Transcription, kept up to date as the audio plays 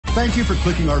Thank you for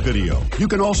clicking our video. You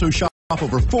can also shop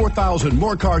over 4,000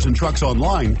 more cars and trucks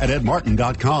online at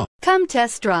edmartin.com. Come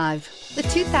test drive the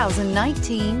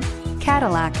 2019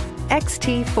 Cadillac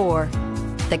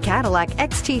XT4. The Cadillac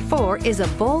XT4 is a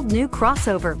bold new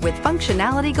crossover with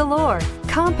functionality galore.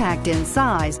 Compact in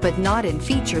size but not in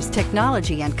features,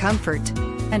 technology, and comfort,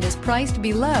 and is priced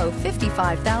below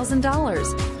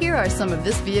 $55,000. Here are some of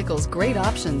this vehicle's great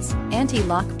options: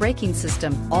 anti-lock braking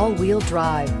system, all-wheel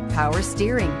drive, power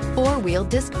steering, four-wheel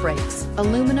disc brakes,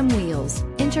 aluminum wheels,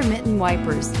 intermittent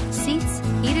wipers, seats,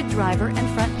 heated driver and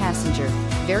front passenger,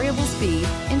 variable speed,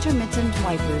 intermittent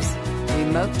wipers,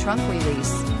 remote trunk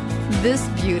release. This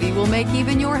beauty will make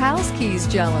even your house keys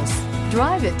jealous.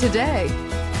 Drive it today.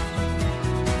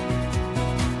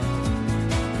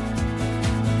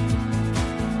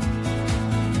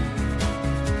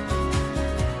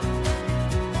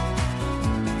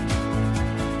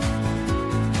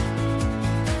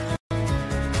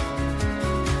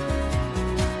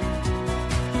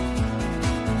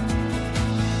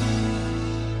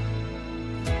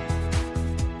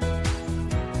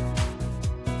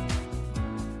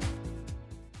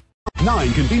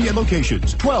 Nine convenient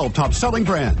locations, 12 top-selling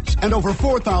brands, and over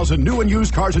 4,000 new and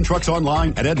used cars and trucks online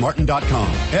at edmartin.com.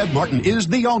 Ed Martin is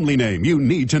the only name you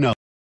need to know.